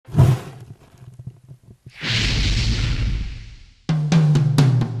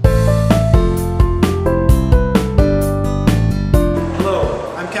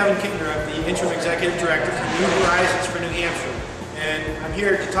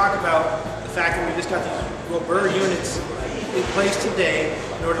talk about the fact that we just got these ROBUR units in place today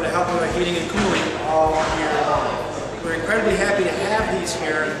in order to help with our heating and cooling all year long. We're incredibly happy to have these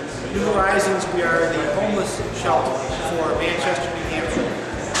here. New Horizons, we are the homeless shelter for Manchester, New Hampshire.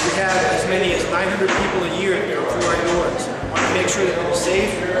 We have as many as 900 people a year that come through our doors. We want to make sure that they're safe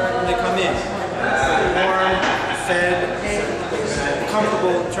when they come in. They're warm, fed,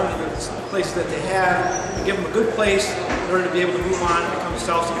 comfortable in terms of the places that they have. We give them a good place in order to be able to move on and become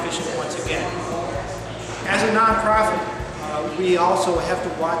self-sufficient once again. As a nonprofit, we also have to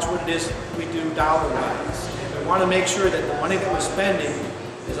watch what it is we do dollar-wise. We want to make sure that the money that we're spending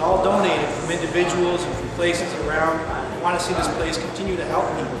is all donated from individuals and from places around. We want to see this place continue to help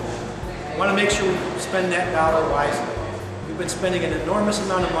people. We want to make sure we spend that dollar wisely. We've been spending an enormous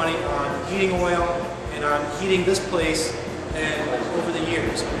amount of money on heating oil and on heating this place and over the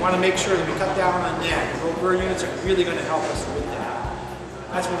years. We want to make sure that we cut down on that. The ROBUR units are really going to help us with that.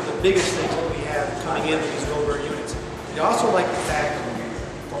 That's one of the biggest things that we have coming in with these ROBUR units. We also like the fact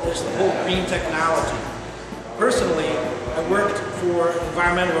that there's the whole green technology. Personally, I worked for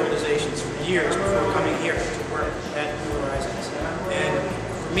environmental organizations for years before coming here to work at New Horizons. And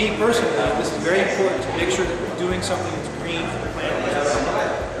for me personally, this is very important to make sure that we're doing something that's green for the planet.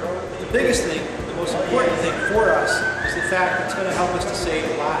 The biggest thing, the most important thing for us is the fact that it's going to help us to save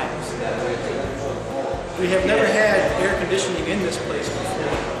lives. We have never had air conditioning in this place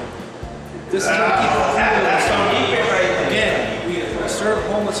before. This is going to keep it cool in the summer. Again, we serve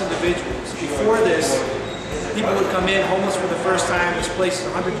homeless individuals. Before this, people would come in homeless for the first time. This place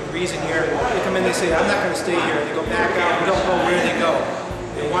is 100 degrees in here. They come in, they say, I'm not going to stay here. They go back out, we don't know where they go.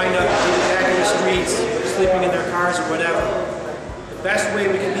 They wind up either back in the streets, sleeping in their cars or whatever. The best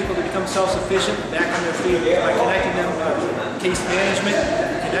way we get people to become self-sufficient, back on their feet, is by connecting them with case management,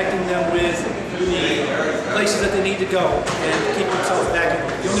 connecting them with the places that they need to go and keep themselves back in.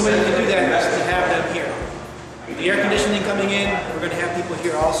 The only way we can do that is to have them here. With the air conditioning coming in, we're going to have people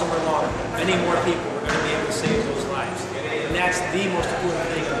here all summer long. Many more people, we're going to be able to save those lives. And that's the most important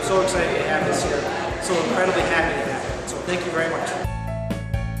thing. I'm so excited to have this here. So incredibly happy to have it. So thank you very much.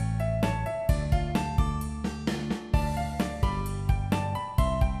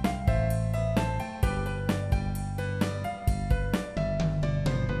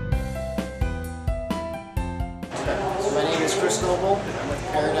 My name is Chris Noble. I'm with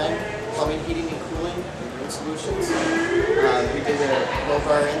Paradigm Plumbing, Heating and Cooling Solutions. We did a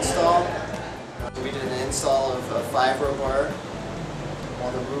ROBUR install. We did an install of 5 ROBUR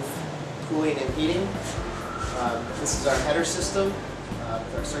on the roof, cooling and heating. This is our header system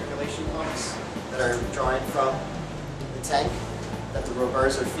with our circulation pumps that are drawing from the tank that the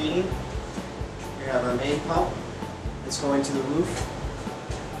ROBURs are feeding. We have our main pump that's going to the roof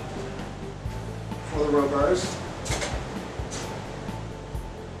for the ROBURs.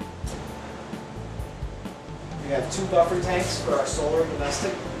 We have 2 buffer tanks for our solar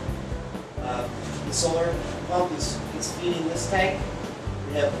domestic. The solar pump is feeding this tank.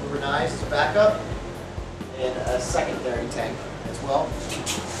 We have ROBUR as a backup and a secondary tank as well.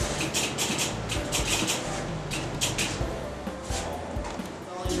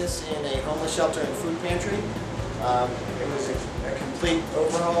 Installing this in a homeless shelter and food pantry. It was a complete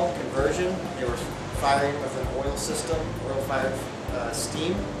overhaul conversion. They were firing with an oil system, oil-fired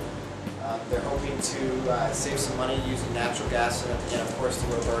steam. They're hoping to save some money using natural gas and of course the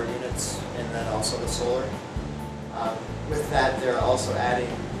ROBUR units and then also the solar. With that, they're also adding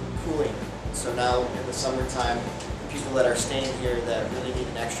cooling. So now in the summertime, the people that are staying here that really need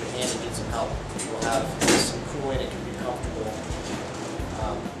an extra hand and need some help will have some cooling. It can be comfortable.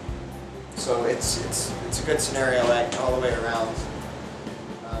 So it's a good scenario all the way around.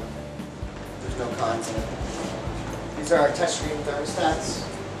 There's no cons in it. These are our touchscreen thermostats.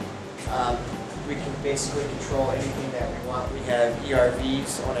 We can basically control anything that we want. We have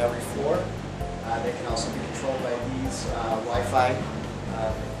ERVs on every floor. They can also be controlled by these Wi-Fi.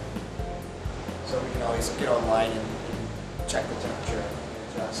 So we can always get online and check the temperature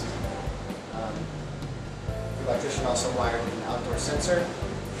and adjust. The electrician also wired an outdoor sensor.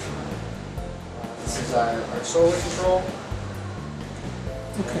 This is our solar control.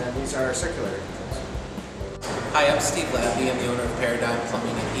 And these are our circulatory controls. Hi, I'm Steve Labby. I'm the owner of Paradigm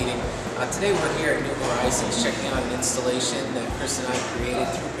Plumbing and Heating. Today we're here at New Horizons checking out an installation that Chris and I created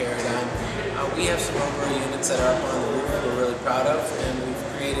through Paradigm. We have some ROBUR units that are up on the roof that we're really proud of, and we've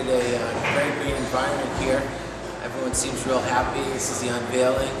created a very green environment here. Everyone seems real happy. This is the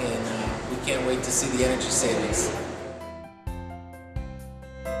unveiling, and we can't wait to see the energy savings.